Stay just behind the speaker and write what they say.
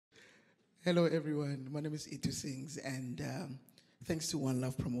Hello, everyone. My name is ItuSings, and thanks to One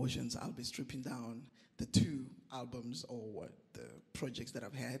Love Promotions, I'll be stripping down the 2 albums or the projects that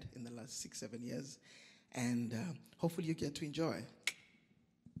I've had in the last 6-7 years, and hopefully you get to enjoy.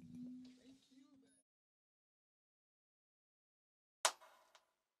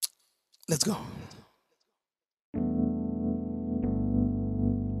 Let's go.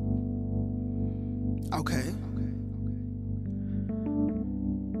 Okay.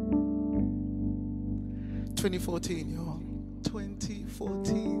 2014, y'all.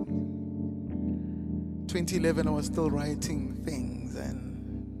 2014. 2011, I was still writing things,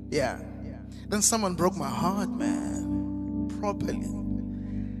 and yeah. Then someone broke my heart, man. Properly.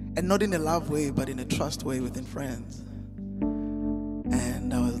 And not in a love way, but in a trust way within friends.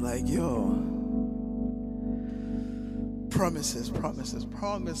 And I was like, yo. Promises, promises,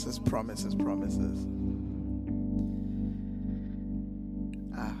 promises, promises, promises.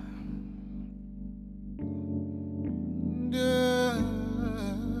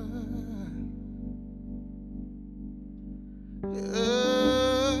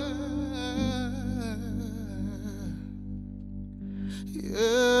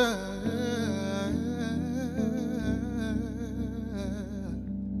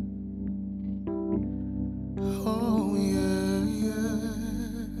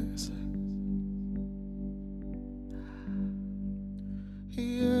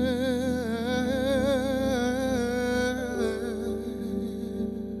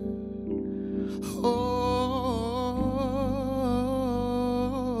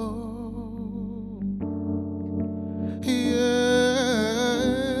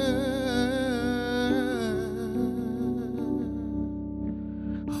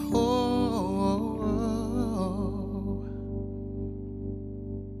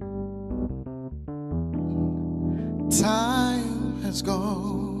 Time has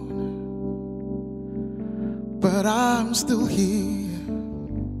gone, but I'm still here.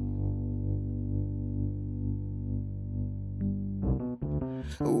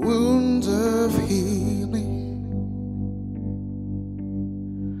 Wounds of healing,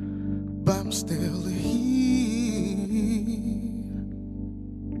 but I'm still here.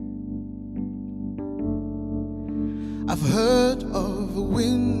 I've heard of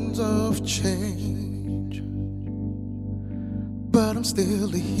winds of change, but I'm still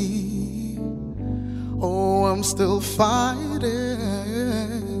here. Oh, I'm still fighting.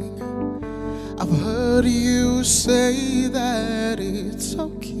 I've heard you say that it's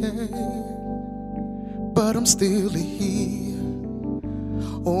okay, but I'm still here.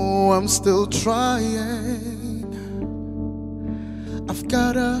 Oh, I'm still trying. I've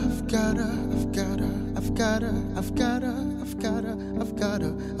gotta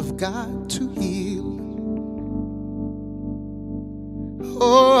to heal.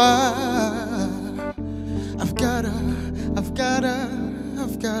 Oh,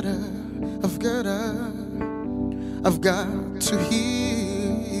 I've got to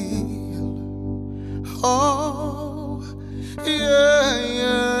heal. Oh, yeah,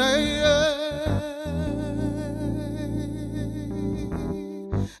 yeah, yeah.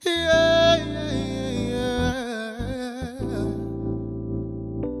 Yeah, yeah, yeah.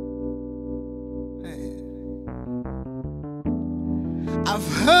 Hey. I've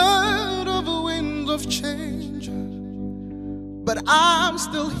heard of the winds of change, but I'm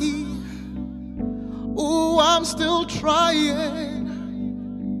still here. Oh, I'm still trying.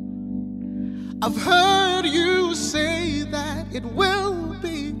 I've heard you say that it will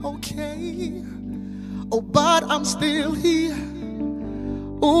be okay. Oh, but I'm still here.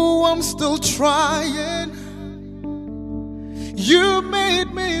 Oh, I'm still trying. You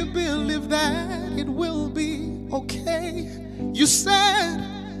made me believe that it will be okay. You said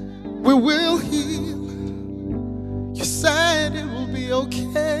we will heal. You said it will be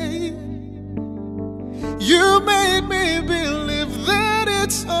okay. You made me believe that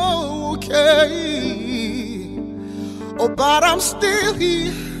it's okay. Oh, but I'm still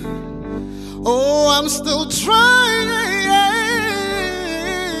here. Oh, I'm still trying.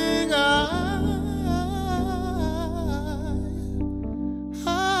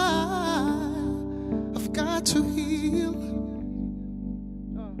 I've got to heal.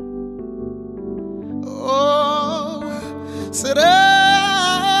 Oh, said I've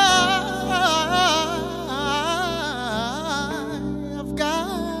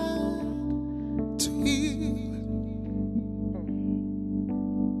got to heal.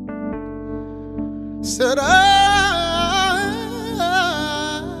 Said I've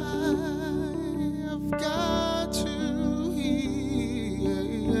got to heal.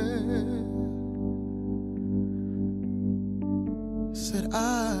 Said I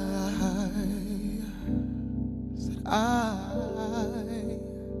I've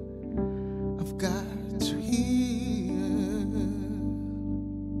got to heal.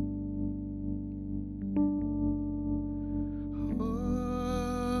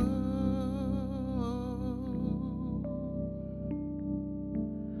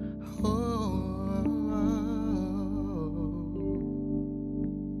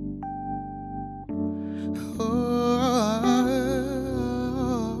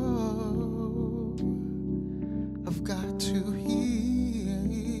 I've got to heal.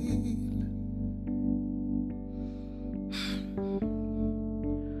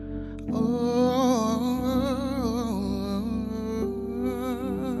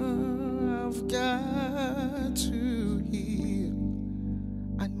 I've got to heal.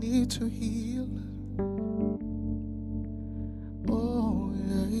 I need to heal. Oh,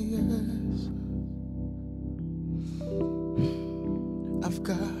 yes. I've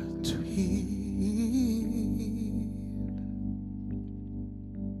got to heal.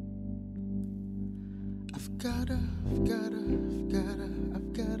 I've gotta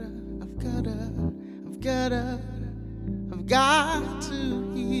to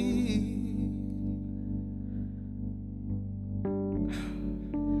heal.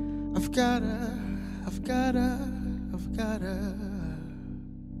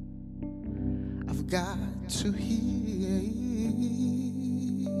 I've got to heal.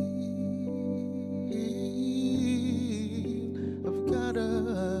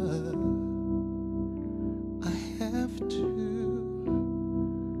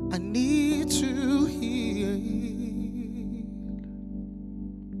 I need to heal.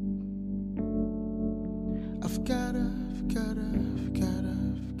 I've gotta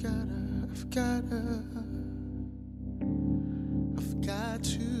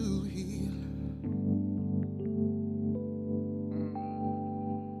to heal.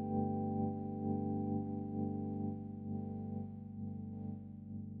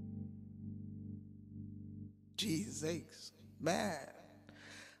 Jesus, man.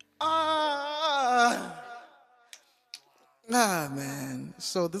 Man.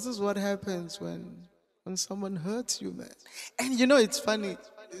 So this is what happens when someone hurts you, man. And you know, it's funny,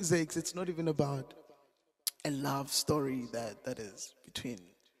 Zakes, it's not even about a love story that is between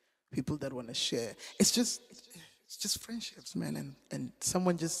people that want to share. It's just friendships, man. And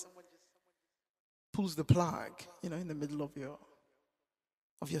someone just pulls the plug, you know, in the middle of your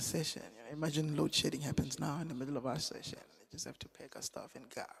session. You know, imagine load shedding happens now in the middle of our session. They just have to pack our stuff and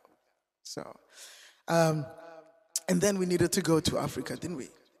go. So, and then we needed to go to Africa, didn't we?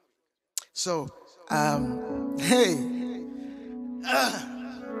 So,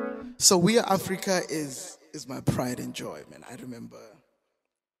 so We Are Africa is my pride and joy, man. I remember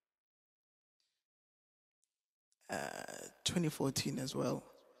 2014 as well.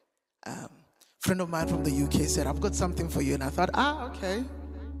 Friend of mine from the UK said, I've got something for you. And I thought, okay.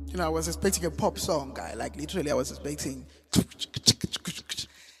 You know, I was expecting a pop song guy. Like, literally, I was expecting...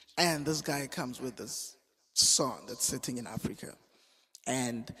 And this guy comes with this song that's sitting in Africa.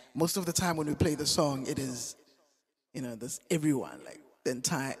 And most of the time when we play the song, it is, you know, there's everyone, like the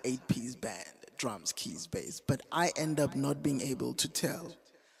entire 8-piece band, drums, keys, bass. But I end up not being able to tell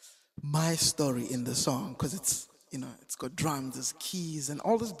my story in the song because it's, you know, it's got drums, there's keys, and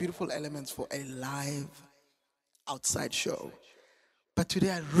all these beautiful elements for a live outside show. But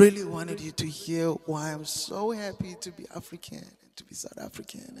today I really wanted you to hear why I'm so happy to be African and to be South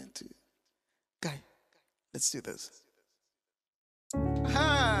African and to... Guy, let's do this.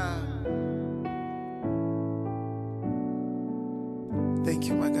 Thank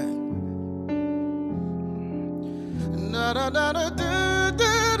you, my guy.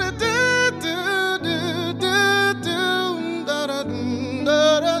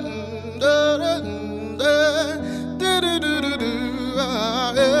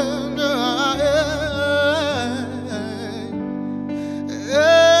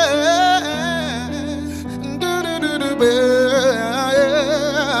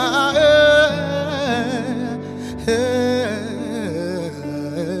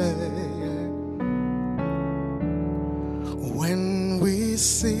 When we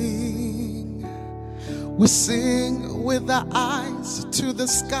sing with our eyes to the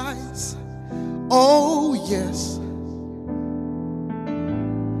skies. Oh yes,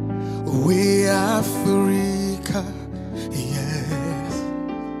 we are Africa, yes.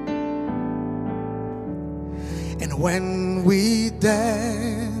 And when we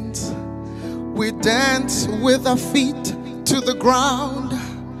dance with our feet to the ground.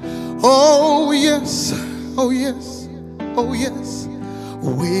 Oh yes, oh yes, oh yes,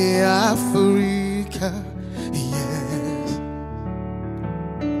 we are Africa, yes.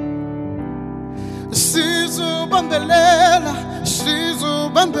 Sizo Sizobambelela,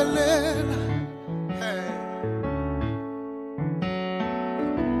 sizobambelela.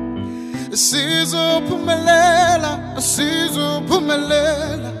 Sizophumelela,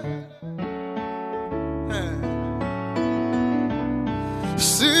 sizophumelela.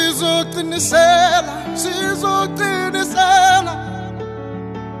 Sizoqinisela, sizoqinisela.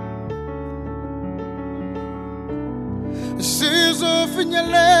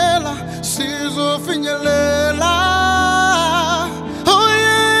 Sizofinyelela, sizofinyelela. Oh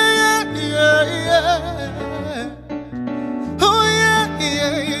yeah, yeah, yeah. Oh yeah,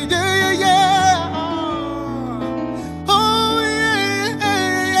 yeah, yeah, yeah. Oh yeah,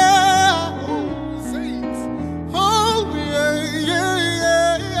 yeah, yeah. Oh, saints. Oh yeah, yeah,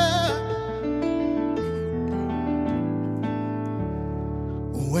 yeah, yeah.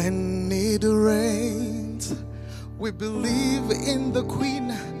 When it rains, we believe in the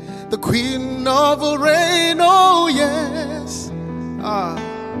Queen of rain. Oh yes, a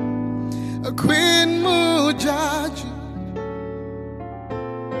Queen Mujaji.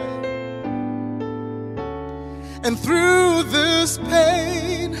 And through this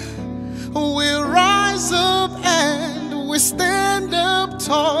pain, we rise up and we stand up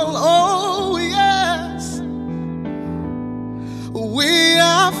tall. Oh yes, we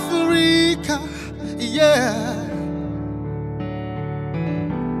Africa, yeah.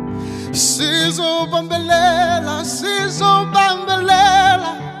 Sizobambelela,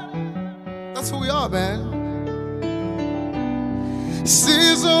 sizobambelela. That's who we are, man.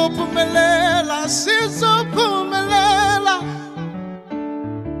 Sizophumelela, sizophumelela.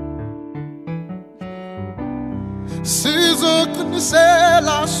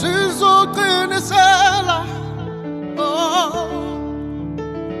 Sizoqinisela, sizoqinisela. Oh,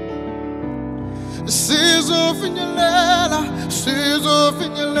 sizofinyelela,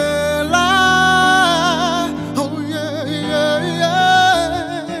 sizofinyelela. Oh yeah, yeah,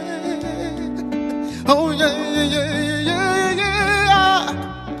 yeah. Oh yeah, yeah, yeah, yeah.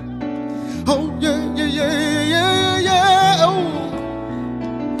 Oh yeah, yeah, yeah, yeah, yeah.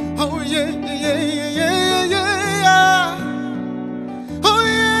 Oh yeah, yeah, yeah, yeah, yeah. Oh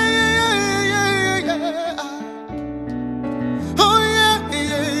yeah, yeah, yeah, yeah. Oh yeah,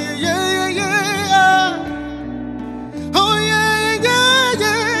 yeah, yeah, yeah. Oh yeah, yeah, yeah, yeah. Oh yeah, yeah,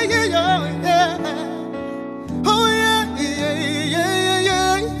 yeah, yeah,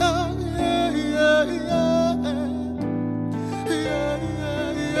 yeah.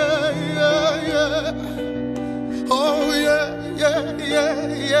 Oh yeah, yeah, yeah,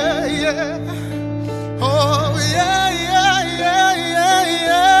 yeah, yeah. Oh yeah, yeah, yeah, yeah, yeah. Oh yeah, yeah, yeah, yeah.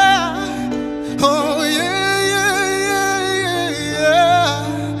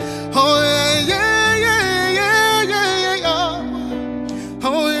 Oh yeah, yeah, yeah, yeah, yeah.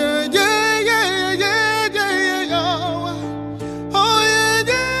 Oh yeah, yeah, yeah, yeah, yeah. Oh yeah,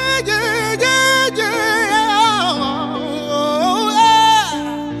 yeah, yeah, yeah, yeah.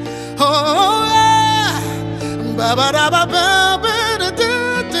 Oh yeah. Ba ba da ba ba ba da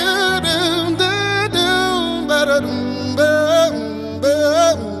do do do do do ba da dum ba ba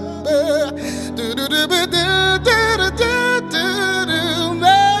ba do do do ba do do do do do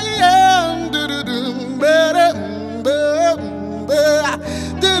ba yeah do do do ba da ba ba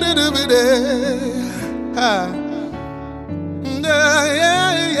do do do ba da ha yeah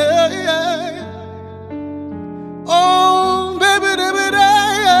yeah yeah. Oh baby da ba da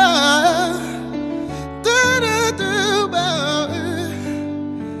do do do ba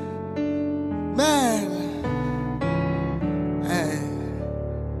man. Hey,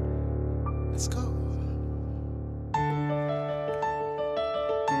 let's go.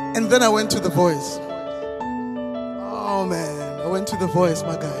 And then I went to The Voice. Oh man, I went to The Voice,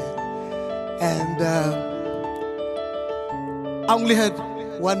 my guy. And I only had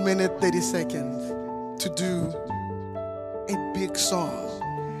 1 minute 30 seconds to do a big song.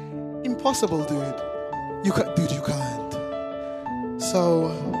 Impossible, dude. You can't, dude, you can't.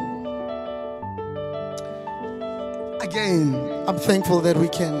 So again, I'm thankful that we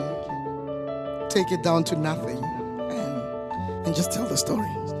can take it down to nothing and just tell the story.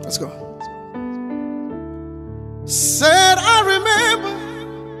 Let's go. Said I remember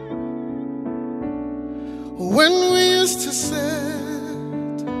when we used to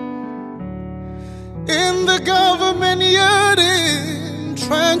sit in the government yard in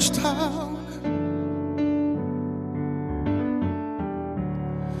Trench Town.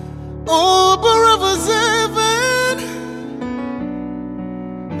 Oh, Brothers Evan,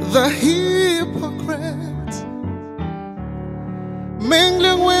 the hypocrites,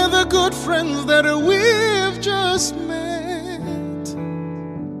 mingling with the good friends that we've just met.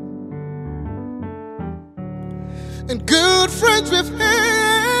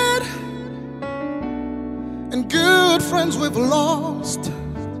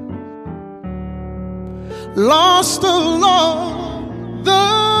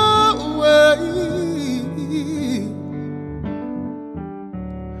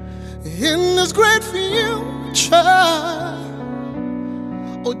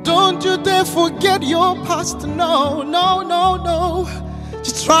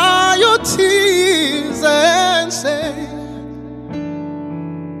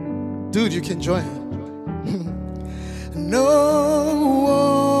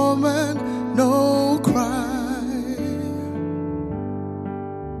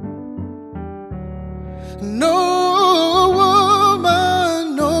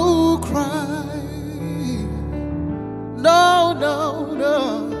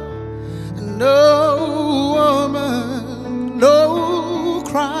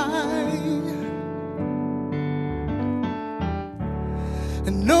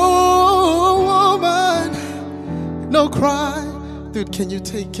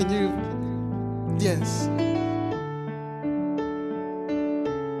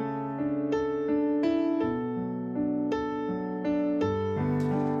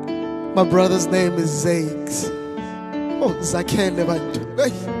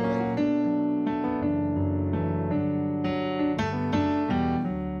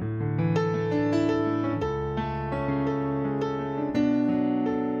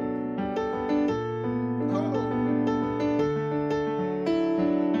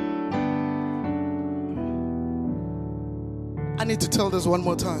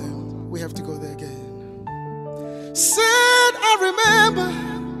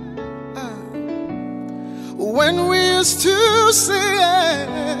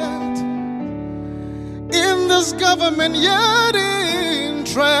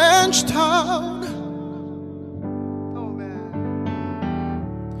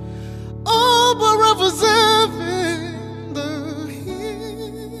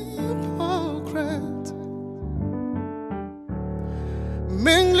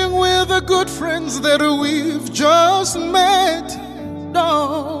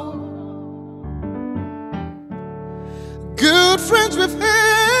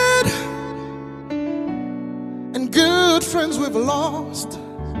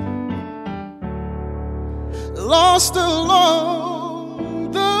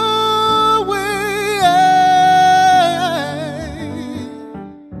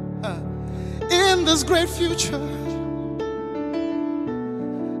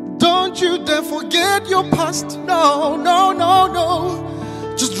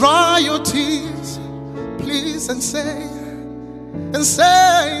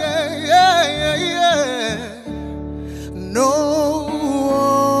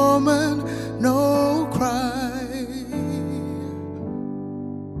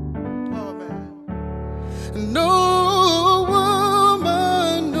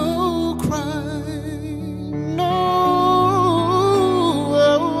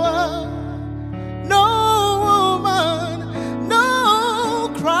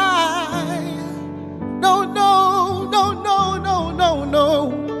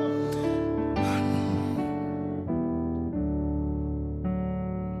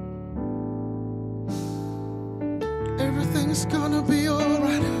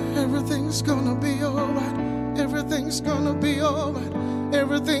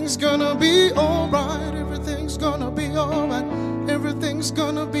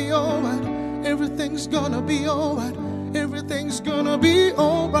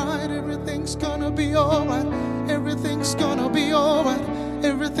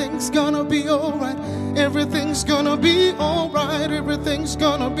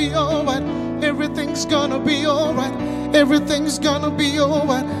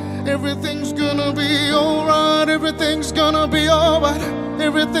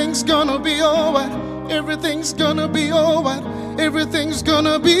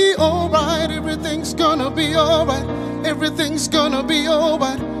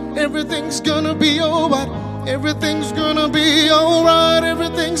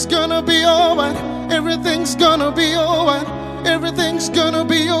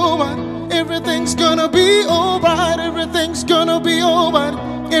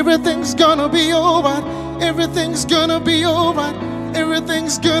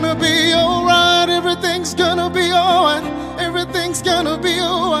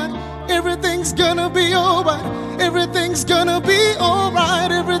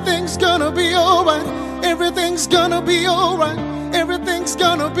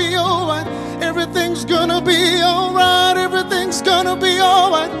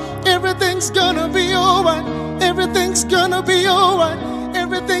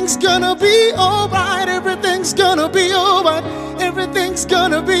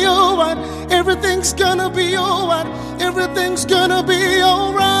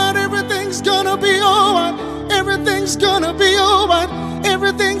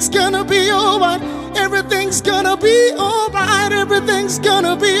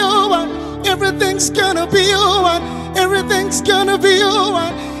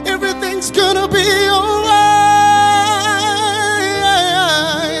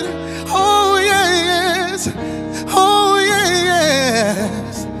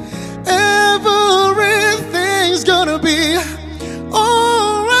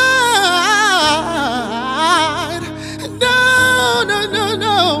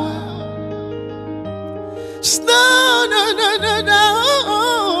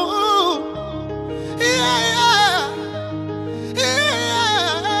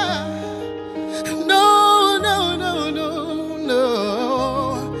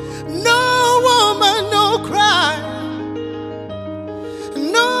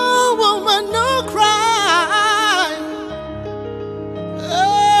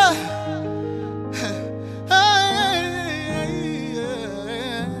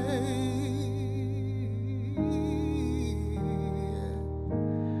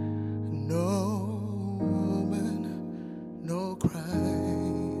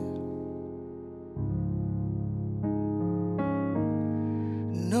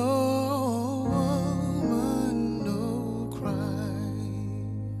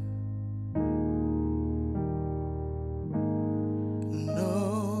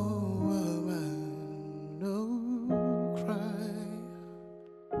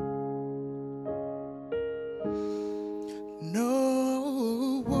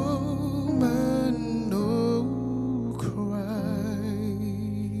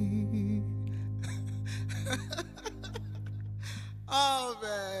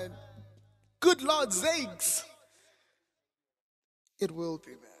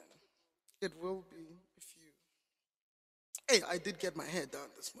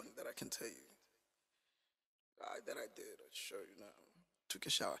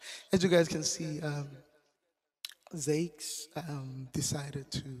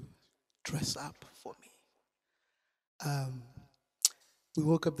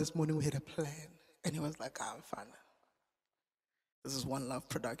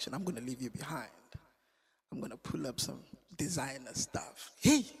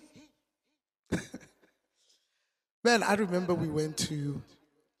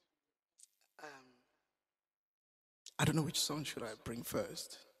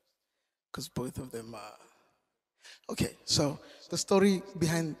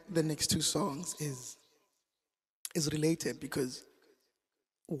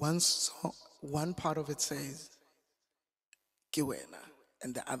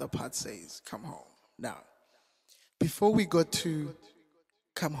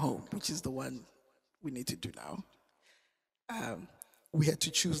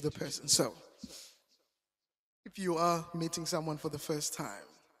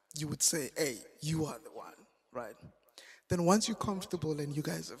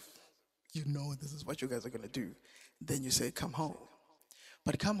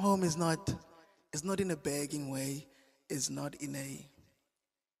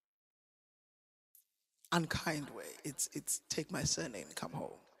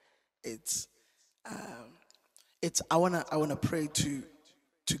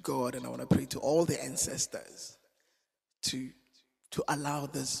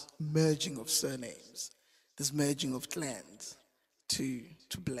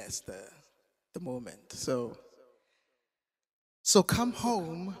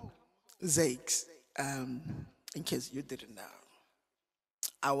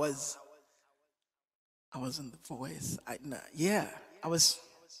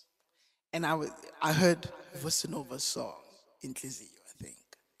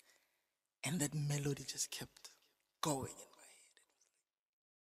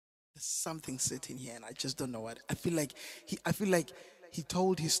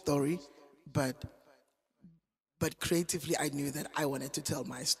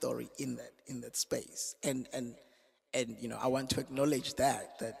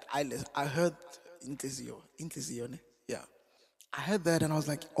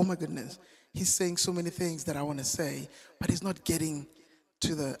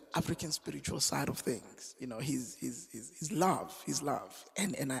 to the African spiritual side of things. You know, his love,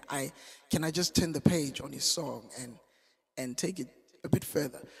 and I can I just turn the page on his song and take it a bit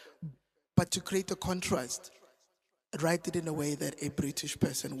further, but to create a contrast, write it in a way that a British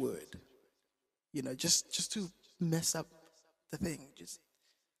person would, you know, just to mess up the thing, just,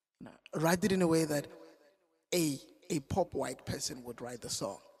 you know, write it in a way that a pop white person would write the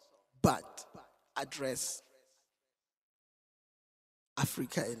song, but address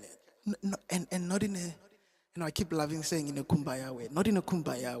Africa in it, and not in a, you know, I keep loving saying in a kumbaya way, not in a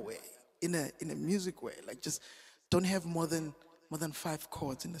kumbaya way, in a music way. Like, just don't have more than 5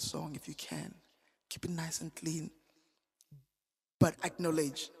 chords in the song if you can. Keep it nice and clean, but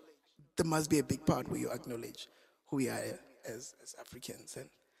acknowledge there must be a big part where you acknowledge who we are as Africans,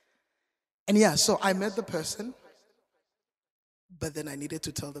 and yeah. So I met the person, but then I needed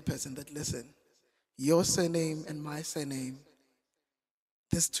to tell the person that, listen, your surname and my surname,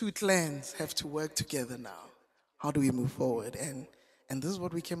 these 2 clans have to work together now. How do we move forward? And this is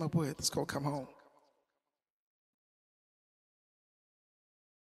what we came up with. It's called Come Home.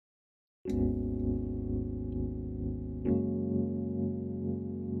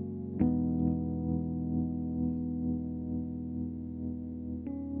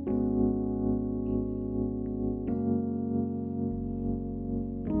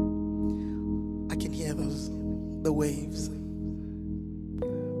 I can hear the waves.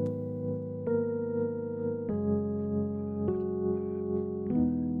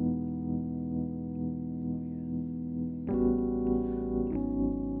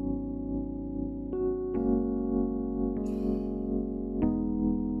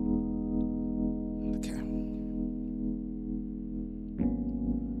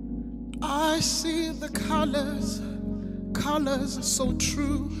 I see the colors are so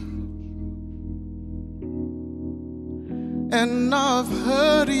true, and I've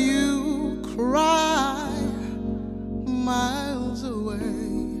heard you cry miles away.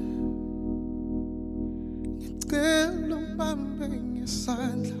 Ngicela ubambe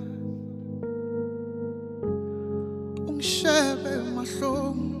ngesandla, ungishebe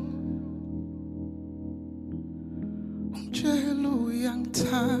emahlombe, ungitshela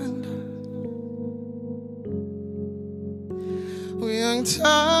uyangithanda.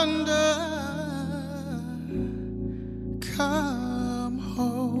 Uyangithanda, come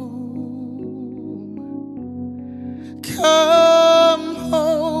home, come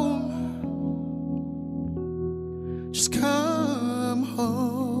home, just come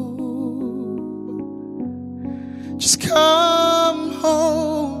home, just come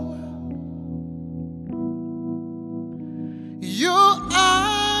home. Your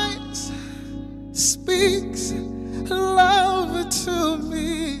eyes speaks love to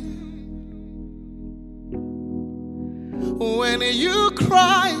me. When you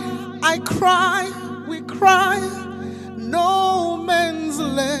cry, I cry, we cry, no man's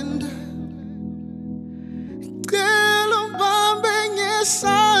land. Ngicela ubambe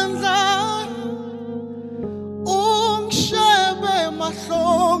ngesandla, ungishebe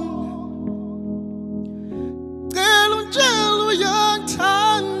emahlombe, ngicela ungitshele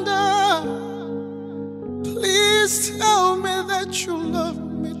uyangithanda. Please tell me that you love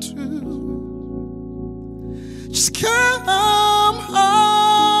me too. Just come home,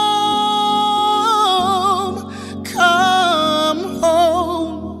 come home.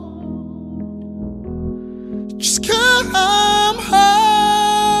 Just come home,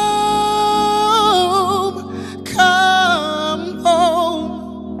 come home.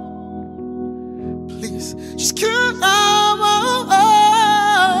 Please, just come home.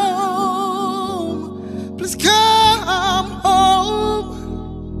 Please come home.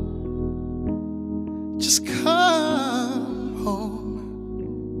 Just come home.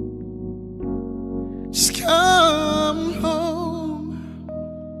 Just come home.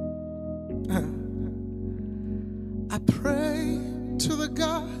 I pray to the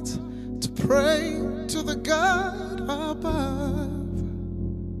gods, to pray to the God above,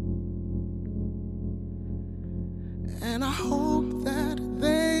 and I hope that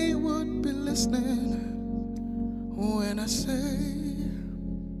they would be listening when I say,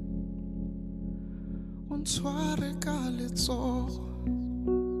 untshware ka letsogo,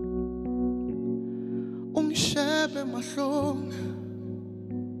 ungishebe mahlong,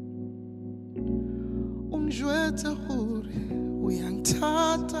 ungijwetse gore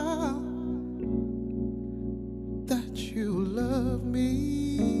uyangithanda, that you love me.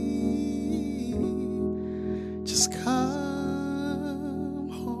 Just come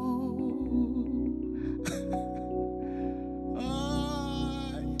home.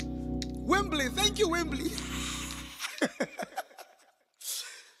 Wembley, thank you, Wembley.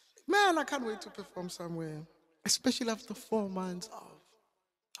 Man, I can't wait to perform somewhere. Especially after 4 months of,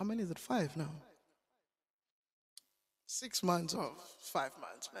 how many is it? 5 now. 6 months of 5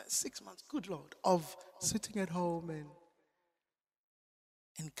 months, man. 6 months, good Lord, of sitting at home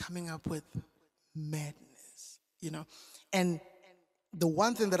and coming up with madness, you know. And the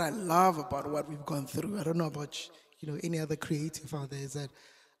one thing that I love about what we've gone through, I don't know about, any other creative out there, is that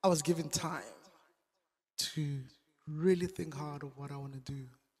I was given time to really think hard of what I want to do.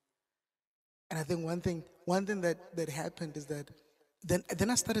 And I think one thing that happened is that then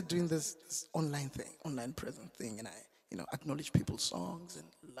I started doing this online present thing, and I acknowledge people's songs and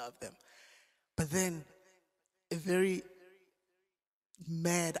love them. But then a very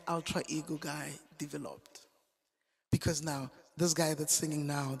mad alter ego guy developed, because now this guy that's singing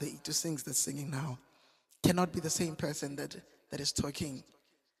now, the ItuSings that's singing now, cannot be the same person that is talking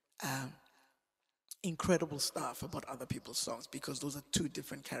incredible stuff about other people's songs, because those are two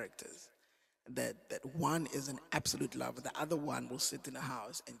different characters. That one is an absolute lover, the other one will sit in a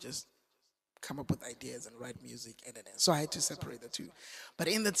house and just come up with ideas and write music, and so I had to separate the two. But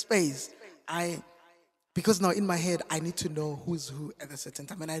in that space, because now in my head I need to know who's who at a certain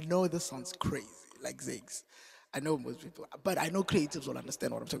time, and I know this sounds crazy, like Ziggs. I know most people, but I know creatives will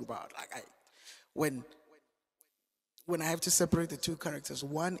understand what I'm talking about. Like when I have to separate the two characters,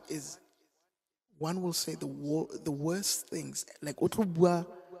 one will say the worst things, like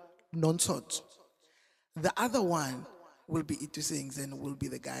nonsense. The other one will be ItuSings and will be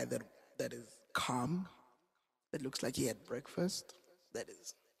the guy that is calm, that looks like he had breakfast, that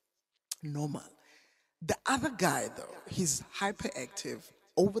is normal. The other guy, though, he's hyperactive,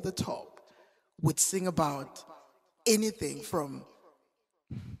 over the top, would sing about anything from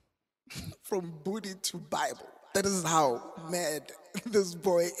booty to Bible. That is how mad this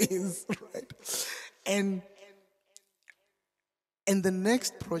boy is, right? And the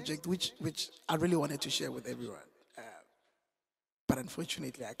next project, which I really wanted to share with everyone, but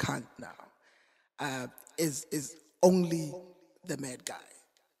unfortunately I can't now, is only the mad guy.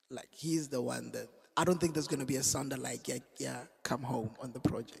 Like, he's the one that, I don't think there's going to be a sounder like, yeah, come home on the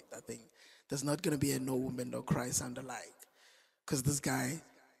project. I think there's not going to be a no woman, no cry sounder like, because this guy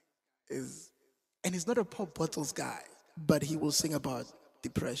is, and he's not a pop bottles guy, but he will sing about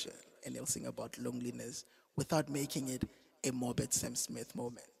depression and he'll sing about loneliness without making it a morbid Sam Smith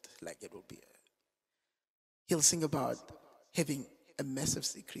moment. Like, it will be he'll sing about having a massive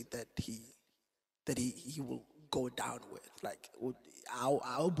secret that he will go down with, like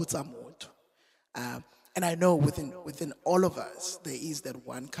I'll put some more. And I know within all of us there is that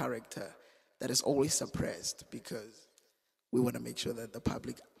one character that is always suppressed, because we want to make sure that the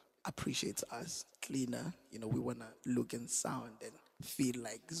public appreciates us cleaner. We want to look and sound and feel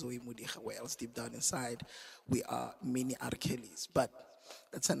like Zoe Mudicha, where else deep down inside we are mini R. Kellys. But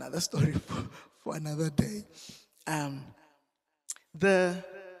that's another story for another day.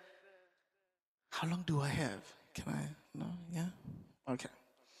 How long do I have? Can I? No? Yeah? Okay.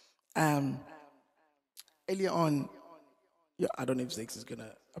 Earlier on, I don't know if Zakes is going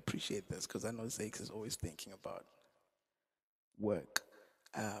to appreciate this, because I know Zakes is always thinking about work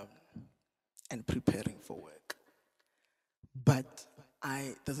and preparing for work. But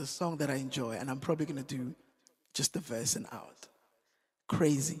there's a song that I enjoy, and I'm probably going to do just the verse and out.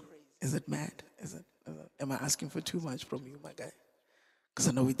 Crazy. Is it mad? Is it? Am I asking for too much from you, my guy? Because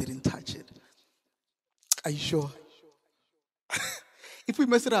I know we didn't touch it. Are you sure? If we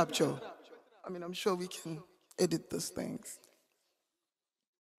mess it up, Joe, I'm sure we can edit these things.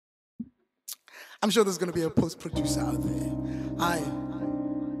 I'm sure there's going to be a post-producer out there.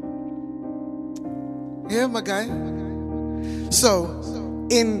 Yeah, my guy. So,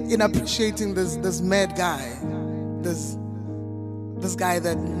 in appreciating this mad guy, this guy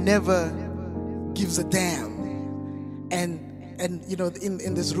that never gives a damn, and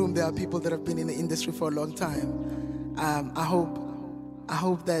in this room there are people that have been in the industry for a long time. I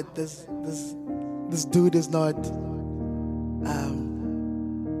hope that this dude is not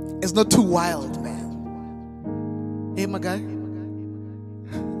too wild, man. Hey, my guy,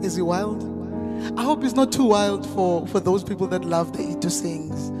 is he wild? I hope he's not too wild for those people that love the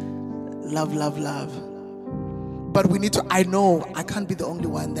ItuSings. Love. But we need to, I know I can't be the only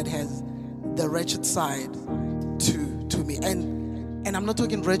one that has the wretched side to me. And I'm not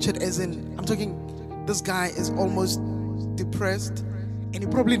talking wretched as in, I'm talking, this guy is almost depressed and he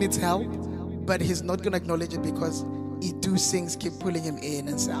probably needs help, but he's not going to acknowledge it because ItuSings keep pulling him in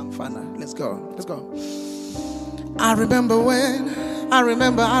and say, I'm fana, let's go. I remember when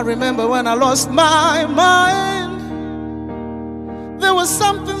I lost my mind. There was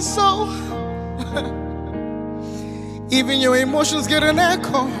something so even your emotions get an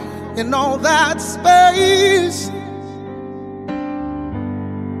echo. in all that space.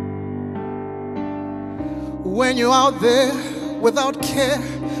 When you're out there without care,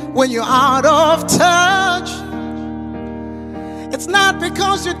 when you're out of touch, it's not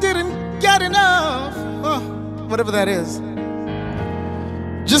because you didn't get enough, whatever that is.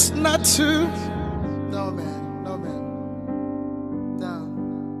 Just not to. No, man. No, man. No.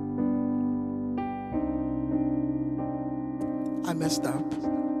 I messed up.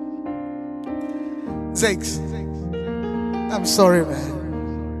 Zakes, I'm sorry,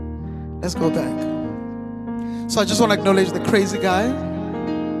 man. Let's go back. So I just want to acknowledge the crazy guy,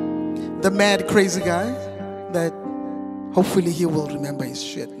 the mad crazy guy, that hopefully he will remember his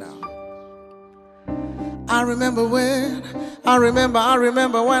shit now. I remember when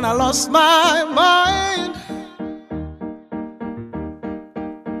I lost my mind.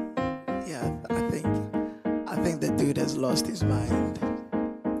 Yeah, I think the dude has lost his mind.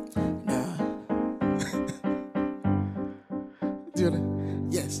 No. Dude,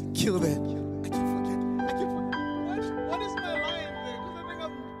 yes, kill that. I keep forgetting. What is my line there?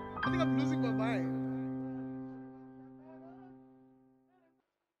 Because I think I'm losing my mind.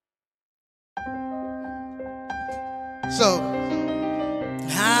 So,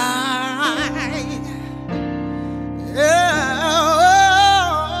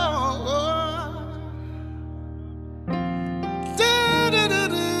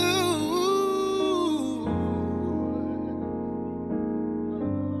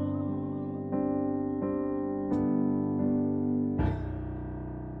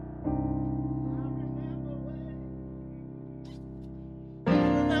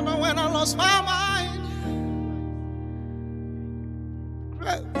 remember when I lost my mind.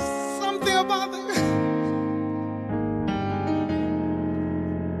 Something about the I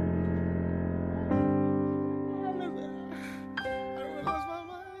lost my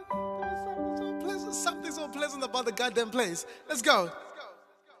mind. There was something so pleasant about the goddamn place. Let's go.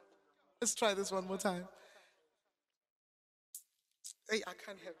 Let's try this one more time. Hey, I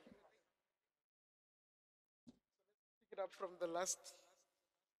can't help you. Pick it up from the last.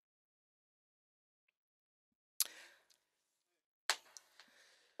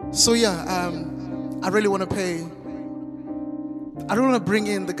 So yeah, I really want to bring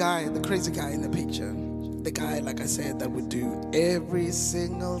in the guy, the crazy guy in the picture. The guy, like I said, that would do every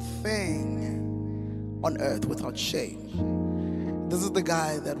single thing on earth without shame. This is the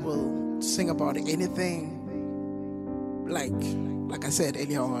guy that will sing about anything, like I said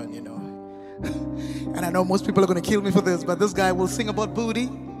earlier on, you know. And I know most people are going to kill me for this, but this guy will sing about booty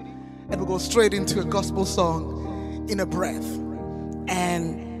and will go straight into a gospel song in a breath.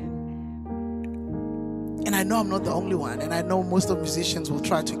 And I know I'm not the only one, and I know most of the musicians will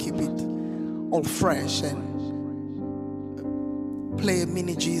try to keep it all fresh and play a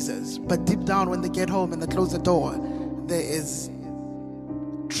mini Jesus. But deep down, when they get home and they close the door, there is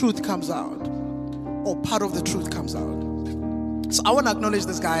truth comes out, or part of the truth comes out. So I want to acknowledge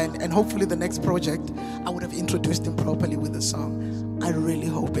this guy, and hopefully the next project, I would have introduced him properly with the song. I really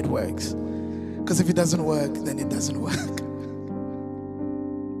hope it works, because if it doesn't work, then it doesn't work.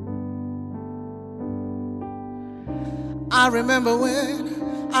 I remember when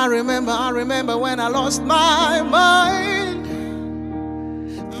I lost my mind.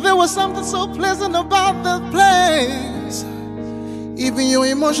 There was something so pleasant about the place. Even your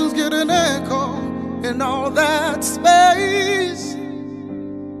emotions get an echo in all that space.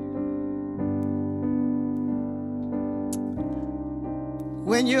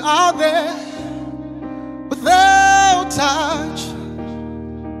 When you're out there without touch,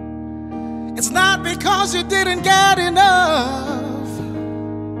 it's not because you didn't get enough.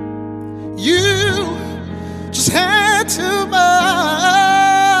 You just had too much.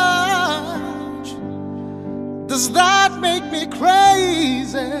 Does that make me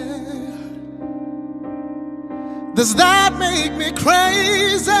crazy? Does that make me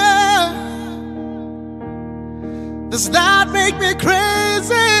crazy? Does that make me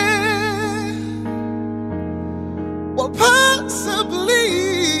crazy? Well, possibly.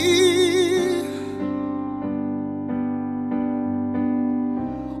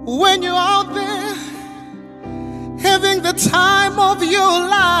 When you're out there having the time of your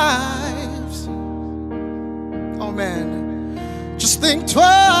lives, oh man, just think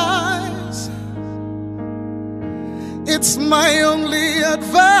twice. It's my only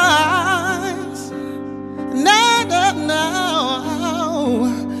advice.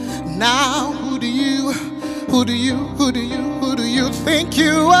 Now, who do you think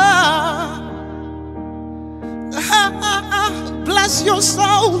you are? Bless your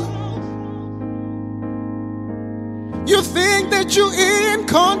soul. You think that you're in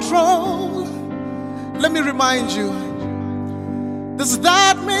control. Let me remind you. Does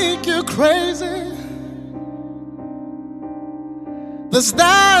that make you crazy? Does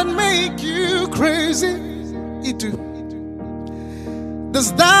that make you crazy? Itu.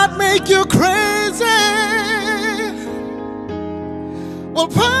 Does that make you crazy? Well,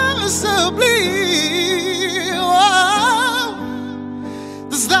 possibly. Oh,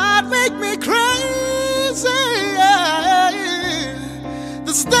 does that make me crazy?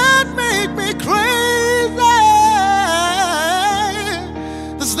 Does that make me crazy?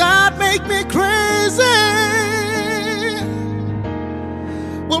 Does that make me crazy?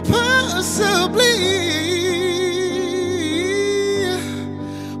 Well, possibly.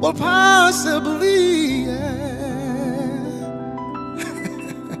 Well, possibly.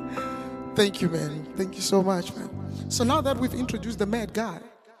 Thank you, man. Thank you so much, man. So now that we've introduced the mad guy,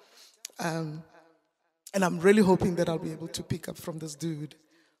 and I'm really hoping that I'll be able to pick up from this dude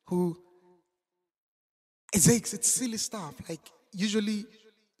who it's silly stuff. Like usually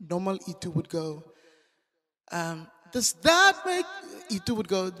normal Itu would go, does that make Itu would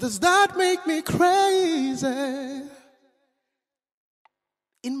go, does that make me crazy?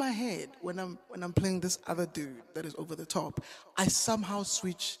 In my head, when I'm playing this other dude that is over the top, I somehow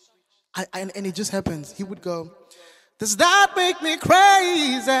switch, and it just happens. He would go, does that make me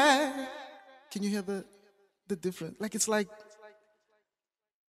crazy? Can you hear the difference? Like it's like,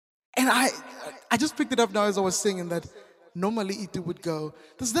 and I just picked it up now as I was singing that normally Itu would go,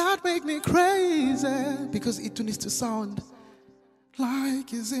 does that make me crazy? Because Itu needs to sound like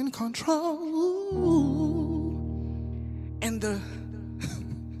he's in control. And the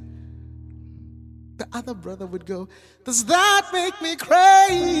other brother would go, does that make me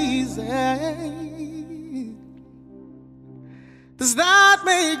crazy? Does that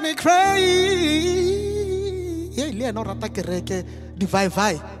make me crazy?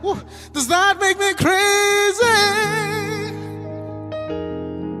 Does that make me crazy?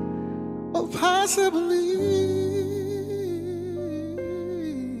 Or possibly.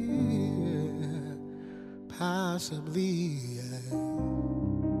 Possibly.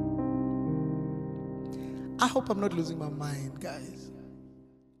 I hope I'm not losing my mind, guys.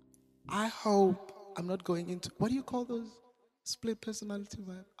 I hope I'm not going into, what do you call those? Split personality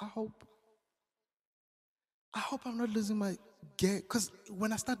vibe. I hope I'm not losing my get, because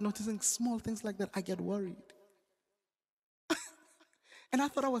when I start noticing small things like that, I get worried. And I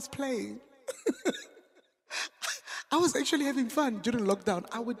thought I was playing. I was actually having fun during lockdown.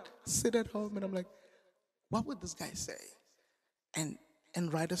 I would sit at home and I'm like, what would this guy say? And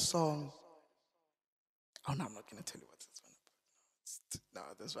write a song. Oh no, I'm not gonna tell you what's this one about.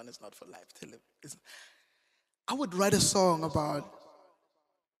 No, this one is not for live television. I would write a song about.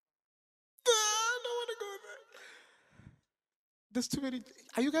 I don't want to go there. There's too many.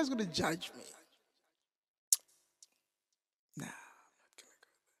 Are you guys gonna judge me? Nah, I'm not gonna go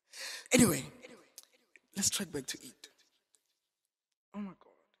there. Anyway, let's track back to Itu. Oh my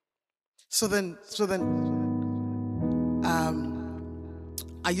God. So then,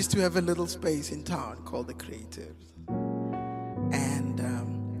 I used to have a little space in town called the Creatives. And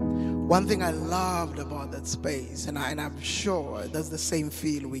one thing I loved about that space, and I'm sure that's the same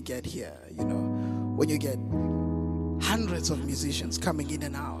feel we get here, you know, when you get hundreds of musicians coming in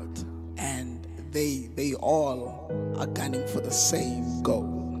and out, and they all are gunning for the same goal.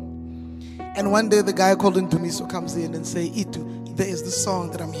 And one day the guy called Ndumiso comes in and say, Itu, there is this song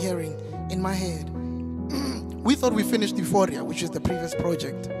that I'm hearing in my head. We thought we finished Euphoria, which is the previous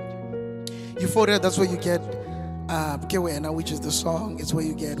project. Euphoria, that's where you get Kewena, which is the song. It's where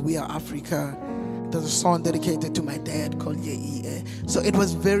you get We Are Africa. There's a song dedicated to my dad called Ye. So it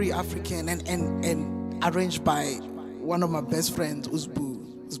was very African and arranged by one of my best friends,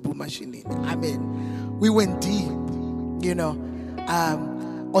 Uzbu Machine. I mean, we went deep, you know.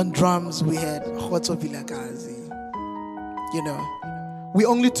 On drums, we had Khotso Vilakazi. You know, we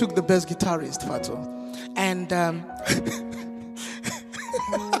only took the best guitarist, Fato. And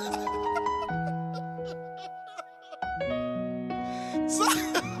so,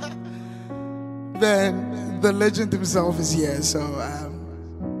 then the legend himself is here. So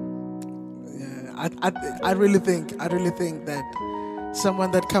yeah, I really think that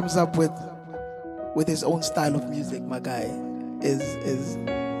someone that comes up with his own style of music, my guy,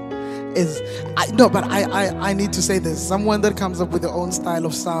 I need to say this. Someone that comes up with their own style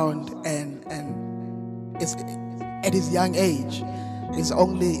of sound and it's at his young age, it's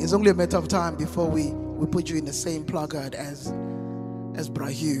only a matter of time before we put you in the same placard as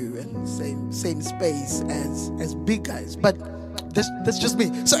Brahu and same space as big guys. But that's just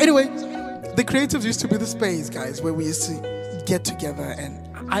me. So anyway, the Creatives used to be the space, guys, where we used to get together, and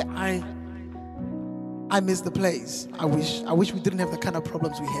I miss the place. I wish we didn't have the kind of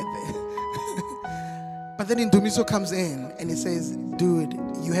problems we had there. But then Ndumiso comes in and he says, dude,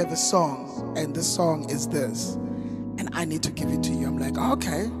 you have a song and the song is this. And I need to give it to you. I'm like,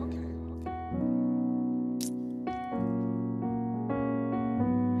 okay.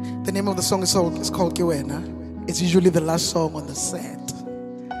 The name of the song is called Kiwena. It's usually the last song on the set.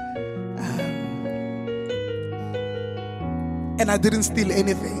 And I didn't steal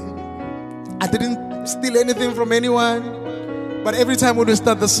anything. I didn't steal anything from anyone. But every time when we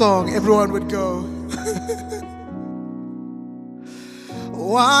start the song, everyone would go,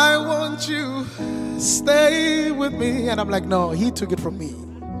 why won't you stay with me? And I'm like, no, he took it from me.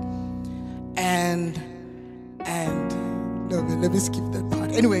 And no, let me skip that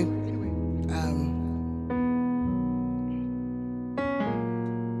part. Anyway,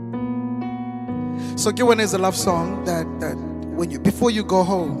 so Kiwena is a love song that when before you go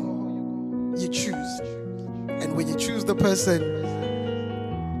home, you choose. And when you choose the person,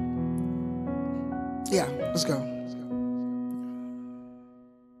 yeah, let's go.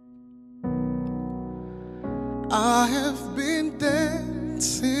 I have been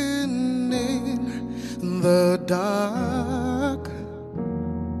dancing in the dark.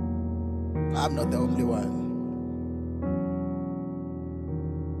 I'm not the only one.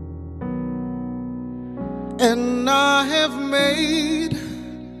 And I have made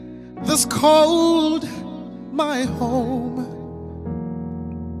this cold my home.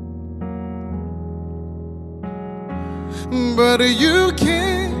 But you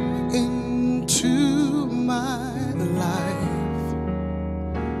came into my life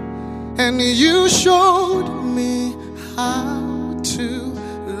and you showed me how to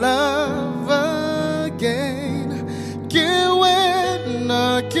love again.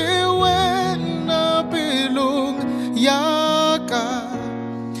 Kiwena, Kiwena, bilung yaka.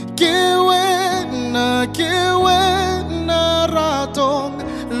 Kiwena, Kiwena, ratong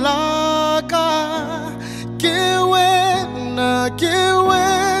laka. Kiwena,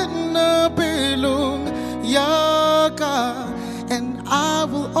 Kiwena, bilung yaka. And I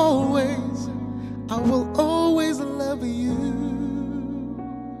will always love you.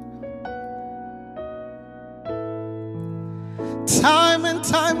 Time and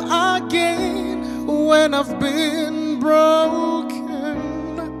time again, when I've been broken,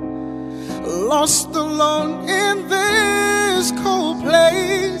 lost alone in this cold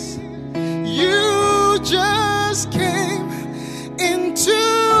place, you just came into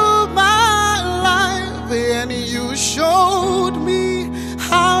my life and you showed me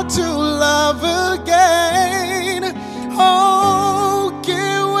how to love again. Oh,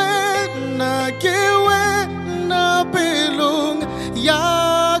 Kiwena, Kiwena, bilung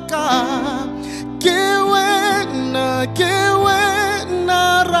yaka. Kiwena,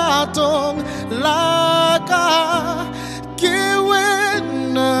 Kiwena, ratong laka.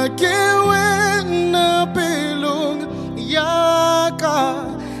 Kiwena, Kiwena, bilung yaka.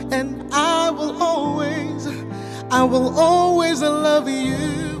 And I will always love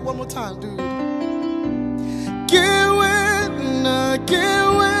you. One more time, dude. Kiwena,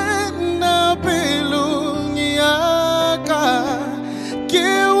 Kiwena, bilung yaka.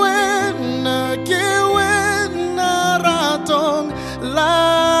 Kiwena, Kiwena, ratong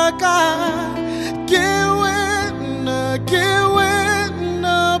laka. Kiwena,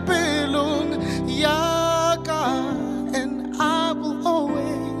 Kiwena, bilung yaka. And I will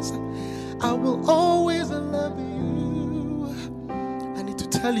always love you. I need to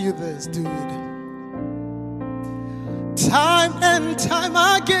tell you this, dude. Time and time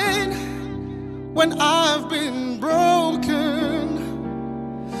again, when I've been broken,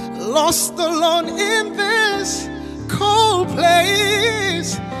 lost alone in this cold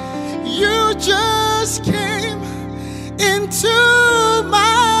place, you just came into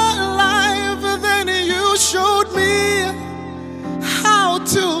my life. Then you showed me how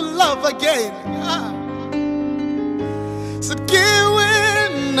to love again. So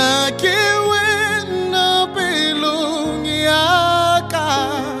Kiwena, Kiwena, bilung yaka.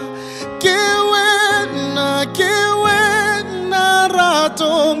 Kiwena, Kiwena,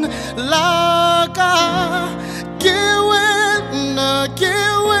 ratong laka. Kiwena,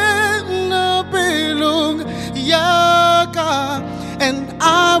 Kiwena, bilung yaka. And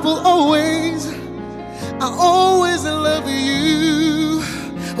I always love you.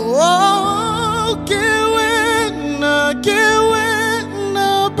 Oh, Kiwena,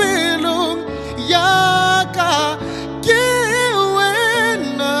 Kiwena, bilung yaka.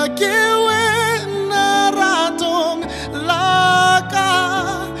 Kiwena, Kiwena, ratong laka.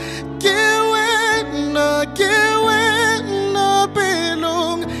 Kiwena, Kiwena,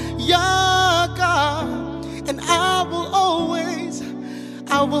 bilung yaka.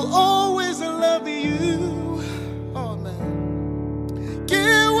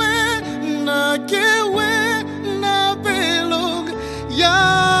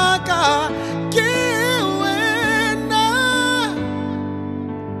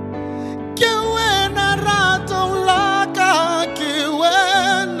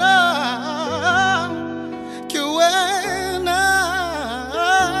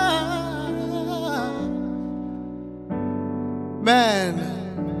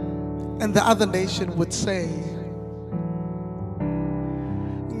 And the other nation would say,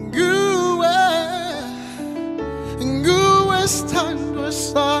 Nguwe, Nguwe standwe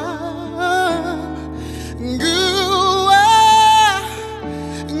sa.